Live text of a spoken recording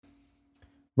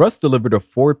Russ delivered a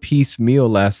four-piece meal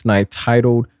last night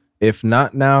titled If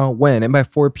Not Now, When? And by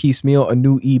four-piece meal, a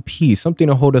new EP, something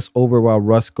to hold us over while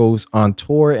Russ goes on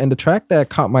tour. And the track that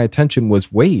caught my attention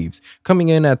was Waves, coming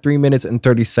in at 3 minutes and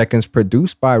 30 seconds,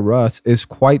 produced by Russ, is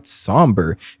quite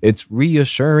somber. It's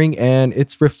reassuring and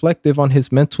it's reflective on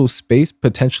his mental space,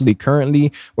 potentially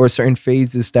currently, or certain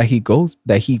phases that he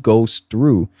goes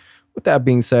through. With that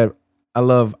being said, I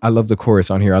love the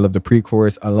chorus on here. I love the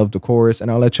pre-chorus. I love the chorus,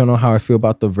 and I'll let you know how I feel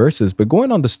about the verses. But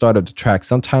going on the start of the track,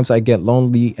 sometimes I get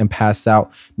lonely and pass out.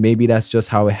 Maybe that's just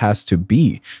how it has to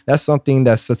be. That's something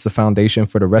that sets the foundation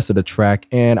for the rest of the track,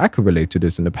 and I could relate to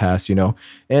this in the past, you know.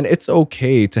 And it's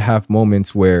okay to have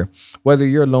moments where, whether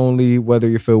you're lonely, whether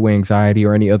you feel with anxiety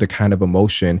or any other kind of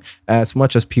emotion, as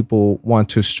much as people want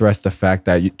to stress the fact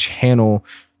that you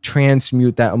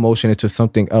transmute that emotion into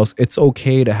something else, it's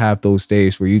okay to have those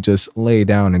days where you just lay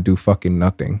down and do fucking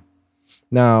nothing.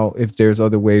 Now, if there's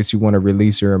other ways you want to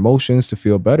release your emotions to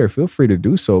feel better, feel free to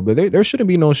do so. But there shouldn't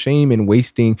be no shame in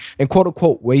wasting and quote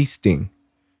unquote wasting.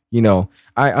 You know,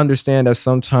 I understand that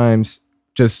sometimes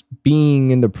just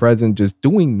being in the present, just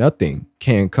doing nothing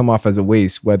can come off as a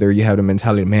waste, whether you have the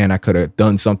mentality, man, I could have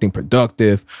done something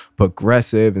productive,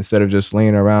 progressive, instead of just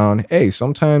laying around. Hey,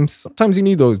 sometimes you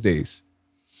need those days.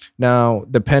 Now,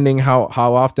 depending how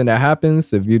often that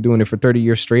happens, if you're doing it for 30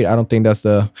 years straight, I don't think that's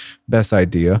the best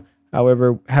idea.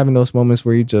 However, having those moments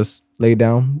where you just lay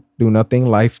down, do nothing,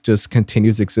 life just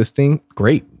continues existing,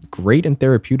 great and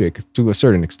therapeutic to a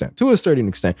certain extent.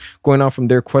 Going on from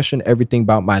there, question everything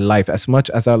about my life. As much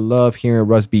as I love hearing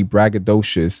Russ be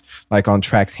braggadocious, like on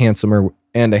tracks Handsomer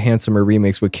and a Handsomer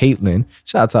remix with Caitlyn.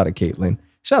 Shouts out to Caitlyn.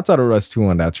 Shouts out to Russ too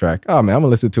on that track. Oh man, I'm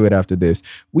gonna listen to it after this.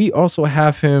 We also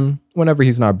have him, whenever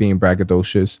he's not being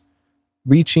braggadocious,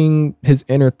 reaching his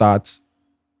inner thoughts,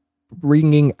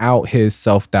 bringing out his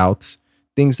self-doubts,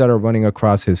 things that are running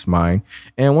across his mind.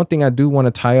 And one thing I do want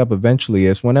to tie up eventually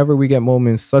is whenever we get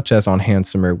moments such as on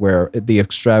Handsomer, where the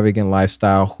extravagant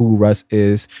lifestyle, who Russ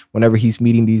is, whenever he's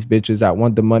meeting these bitches that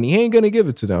want the money, he ain't gonna give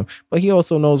it to them, but he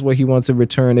also knows what he wants in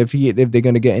return if they're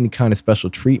gonna get any kind of special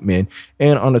treatment.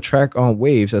 And on the track on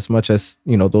Waves, as much as,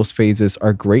 you know, those phases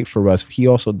are great for us, he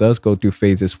also does go through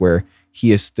phases where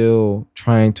he is still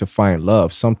trying to find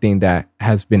love, something that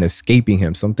has been escaping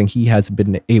him, something he hasn't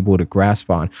been able to grasp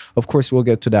on. Of course, we'll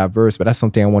get to that verse, but that's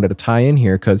something I wanted to tie in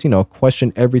here because, you know,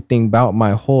 question everything about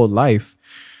my whole life.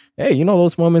 Hey, you know,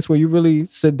 those moments where you really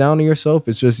sit down to yourself,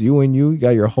 it's just you and you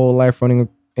got your whole life running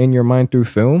in your mind through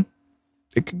film.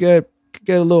 It could get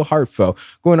a little heartfelt.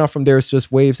 Going on from there, it's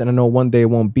just Waves, and I know one day it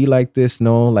won't be like this,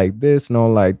 no like this,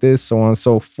 no like this, so on and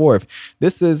so forth. I'm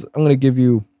going to give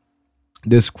you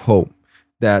this quote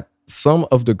that some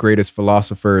of the greatest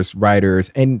philosophers, writers,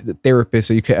 and therapists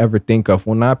that you could ever think of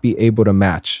will not be able to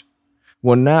match.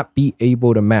 And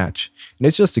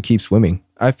it's just to keep swimming.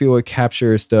 I feel it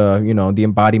captures the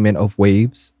embodiment of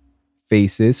waves,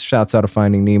 faces. Shouts out to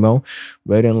Finding Nemo.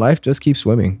 But in life, just keep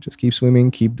swimming. Just keep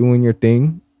swimming. Keep doing your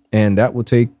thing. And that will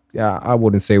take, I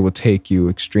wouldn't say will take you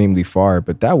extremely far,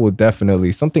 but that will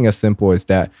definitely, something as simple as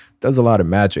that does a lot of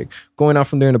magic. Going out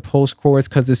from there in the post chorus,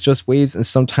 because it's just waves and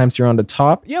sometimes you're on the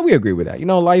top. Yeah, we agree with that. You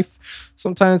know, life,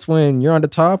 sometimes when you're on the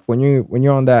top, when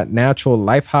you're on that natural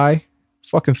life high,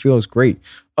 fucking feels great.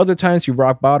 Other times you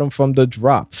rock bottom from the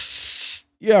drop.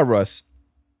 Yeah, Russ,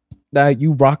 that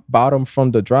you rock bottom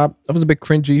from the drop, that was a bit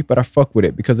cringy, but I fuck with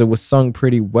it because it was sung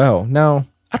pretty well. Now,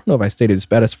 I don't know if I stated this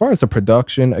bad. As far as the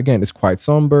production, again, it's quite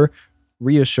somber,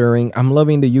 reassuring. I'm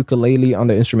loving the ukulele on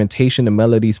the instrumentation. The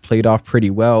melodies played off pretty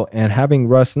well. And having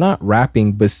Russ not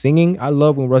rapping, but singing, I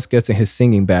love when Russ gets in his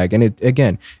singing bag. And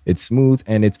it's smooth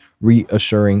and it's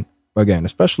reassuring. Again,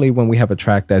 especially when we have a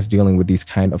track that's dealing with these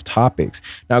kind of topics.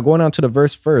 Now, going on to the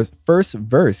verse first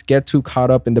verse, get too caught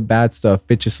up in the bad stuff.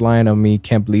 Bitches lying on me,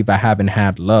 can't believe I haven't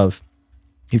had love.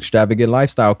 Extravagant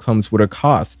lifestyle comes with a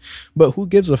cost. But who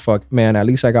gives a fuck, man? At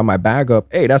least I got my bag up.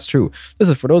 Hey, that's true. This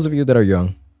is for those of you that are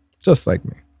young, just like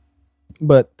me,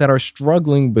 but that are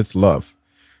struggling with love.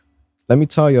 Let me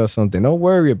tell y'all something. Don't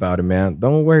worry about it, man.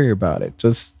 Don't worry about it.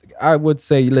 I would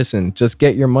say, listen, just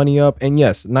get your money up. And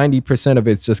yes, 90% of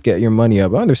it's just get your money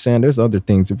up. I understand there's other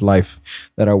things of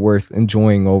life that are worth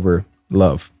enjoying over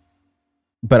love.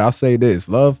 But I'll say this,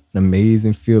 love, an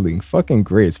amazing feeling, fucking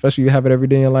great, especially you have it every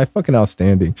day in your life, fucking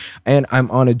outstanding. And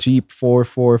I'm on a Jeep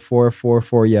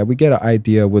 44444. Yeah, we get an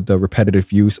idea with the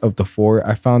repetitive use of the 4.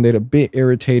 I found it a bit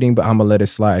irritating, but I'm gonna let it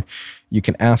slide. You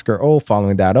can ask her,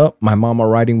 following that up, my mama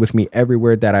riding with me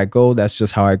everywhere that I go. That's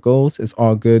just how it goes. It's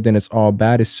all good, then it's all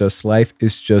bad. It's just life.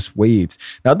 It's just waves.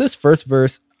 Now, this first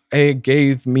verse, it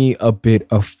gave me a bit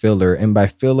of filler. And by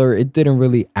filler, it didn't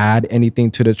really add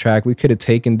anything to the track. We could have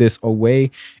taken this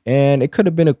away and it could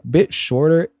have been a bit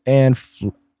shorter and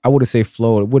I wouldn't say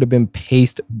flow. It would have been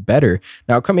paced better.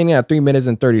 Now, coming in at 3 minutes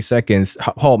and 30 seconds,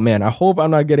 oh man, I hope I'm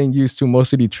not getting used to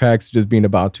most of these tracks just being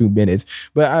about 2 minutes.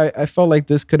 But I felt like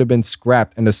this could have been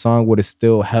scrapped and the song would have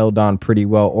still held on pretty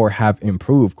well or have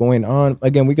improved. Going on,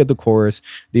 again, we get the chorus,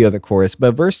 the other chorus.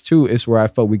 But verse 2 is where I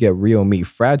felt we get real me,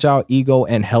 fragile ego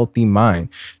and healthy mind.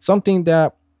 Something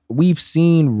that we've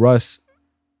seen Russ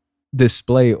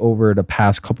display over the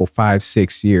past couple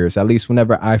 5-6 years, at least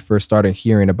whenever I first started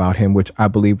hearing about him, which I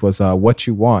believe was What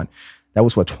You Want. That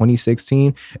was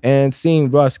 2016. And seeing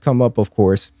Russ come up, of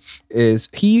course, is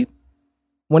he,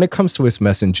 when it comes to his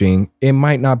messaging, it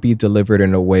might not be delivered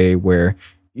in a way where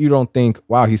you don't think,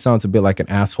 wow, he sounds a bit like an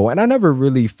asshole. And I never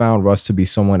really found Russ to be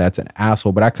someone that's an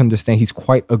asshole, but I can understand he's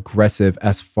quite aggressive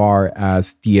as far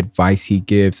as the advice he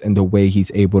gives and the way he's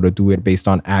able to do it based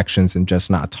on actions and just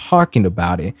not talking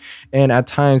about it. And at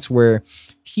times where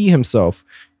he himself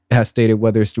has stated,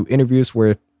 whether it's through interviews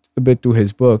or a bit through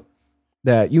his book,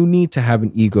 that you need to have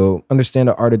an ego, understand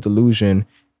the art of delusion.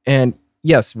 And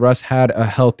yes, Russ had a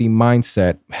healthy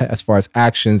mindset as far as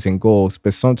actions and goals,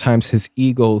 but sometimes his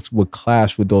egos would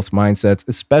clash with those mindsets,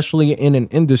 especially in an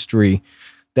industry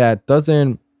that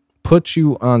doesn't put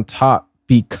you on top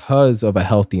because of a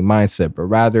healthy mindset, but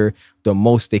rather the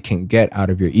most they can get out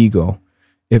of your ego.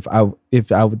 If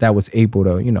that was able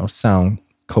to, sound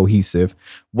cohesive.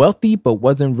 Wealthy but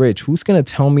wasn't rich. Who's gonna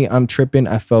tell me I'm tripping?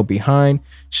 I fell behind.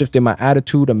 Shifted my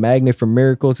attitude. A magnet for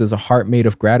miracles is a heart made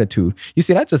of gratitude. You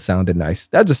see, that just sounded nice.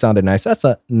 That's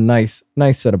a nice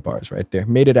set of bars right there.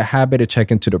 Made it a habit to check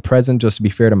into the present, just to be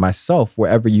fair to myself.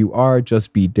 Wherever you are,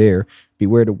 just be there.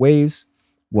 Beware the waves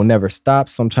will never stop.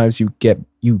 Sometimes you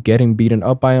getting beaten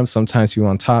up by them. Sometimes you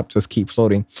on top. Just keep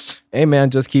floating. Hey man,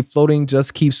 just keep floating.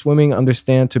 Just keep swimming.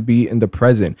 Understand to be in the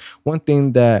present. One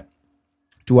thing that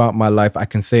throughout my life I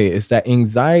can say is that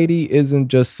anxiety isn't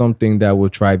just something that will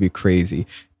drive you crazy.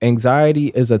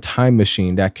 Anxiety is a time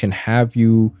machine that can have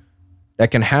you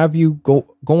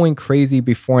going crazy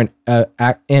before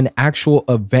an actual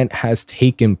event has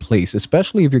taken place,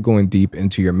 especially if you're going deep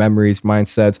into your memories,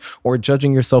 mindsets, or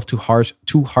judging yourself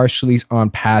too harshly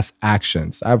on past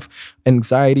actions.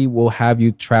 Anxiety will have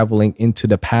you traveling into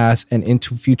the past and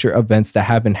into future events that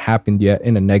haven't happened yet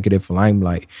in a negative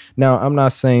limelight. Now, I'm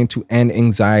not saying to end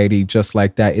anxiety just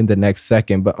like that in the next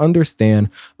second, but understand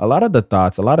a lot of the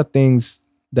thoughts, a lot of things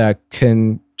that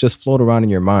can just float around in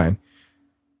your mind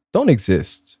don't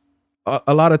exist.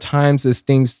 A lot of times it's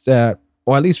things that,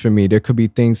 or at least for me, there could be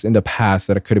things in the past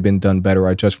that could have been done better.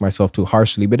 I judge myself too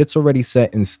harshly, but it's already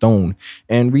set in stone.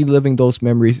 And reliving those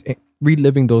memories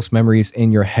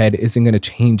in your head isn't going to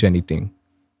change anything.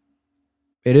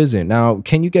 It isn't. Now,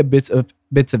 can you get bits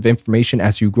of information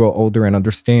as you grow older and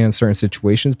understand certain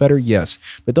situations better? Yes,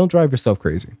 but don't drive yourself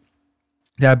crazy.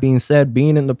 That being said,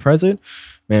 being in the present,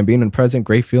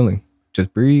 great feeling.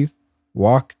 Just breathe.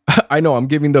 Walk. I know I'm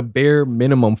giving the bare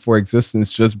minimum for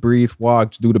existence. Just breathe,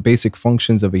 walk, do the basic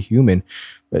functions of a human.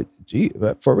 But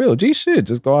for real, shit,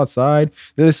 just go outside.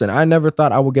 Listen, I never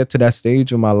thought I would get to that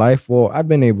stage of my life. Well, I've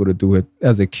been able to do it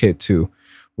as a kid too,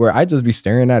 where I just be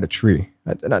staring at a tree.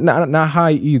 Not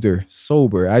high either,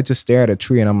 sober. I just stare at a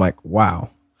tree and I'm like, wow,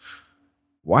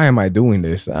 why am I doing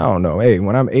this? I don't know. Hey,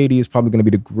 when I'm 80, it's probably going to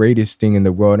be the greatest thing in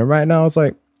the world. And right now it's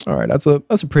like, all right, that's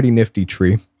a pretty nifty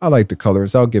tree. I like the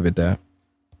colors. I'll give it that.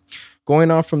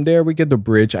 Going on from there, we get the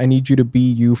bridge. I need you to be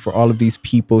you for all of these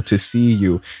people to see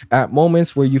you. At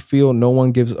moments where you feel no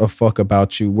one gives a fuck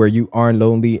about you, where you are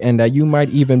lonely, and that you might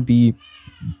even be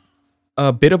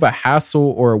a bit of a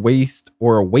hassle or a waste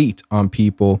or a weight on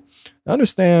people.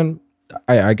 Understand,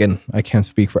 I can't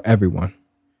speak for everyone.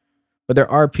 But there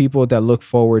are people that look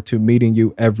forward to meeting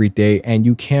you every day, and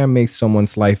you can make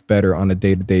someone's life better on a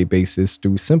day-to-day basis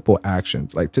through simple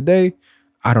actions. Like today,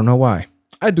 I don't know why.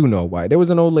 I do know why. There was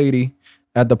an old lady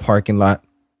at the parking lot.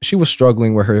 She was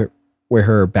struggling with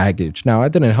her baggage. Now, I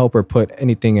didn't help her put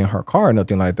anything in her car or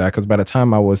nothing like that, because by the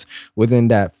time I was within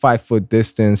that 5-foot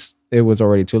distance, it was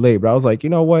already too late. But I was like, you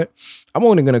know what? I'm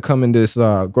only going to come in this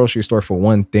grocery store for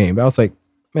one thing. But I was like,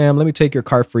 ma'am, let me take your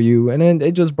cart for you. And then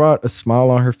it just brought a smile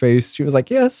on her face. She was like,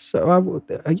 yes,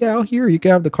 I'll hear you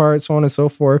can have the cart, so on and so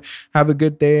forth. Have a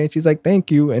good day. And she's like,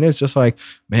 thank you. And it's just like,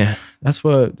 man, that's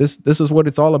what this is what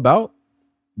it's all about.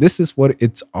 This is what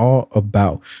it's all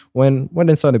about. Went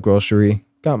inside the grocery,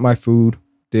 got my food,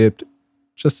 dipped.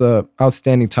 Just a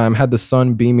outstanding time. Had the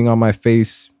sun beaming on my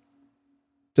face.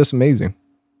 Just amazing.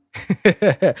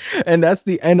 And that's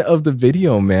the end of the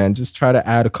video, man. Just try to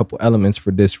add a couple elements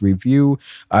for this review.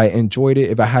 I enjoyed it.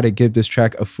 If I had to give this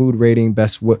track a food rating,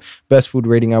 best food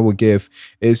rating I would give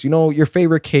is, your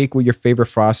favorite cake with your favorite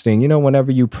frosting.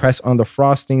 Whenever you press on the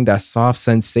frosting, that soft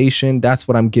sensation, that's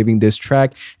what I'm giving this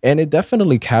track. And it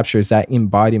definitely captures that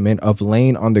embodiment of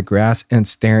laying on the grass and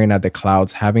staring at the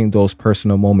clouds, having those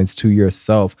personal moments to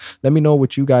yourself. Let me know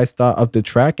what you guys thought of the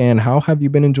track and how have you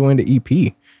been enjoying the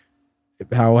EP?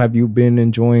 How have you been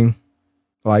enjoying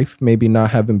life? Maybe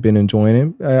not haven't been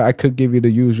enjoying it. I could give you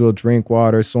the usual drink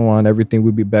water, so on, everything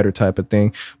would be better type of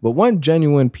thing. But one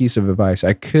genuine piece of advice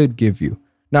I could give you,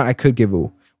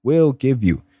 will give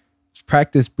you, is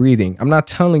practice breathing. I'm not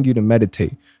telling you to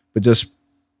meditate, but just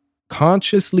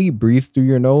consciously breathe through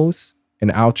your nose and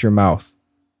out your mouth.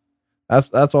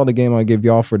 That's all the game I give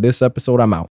y'all for this episode. I'm out.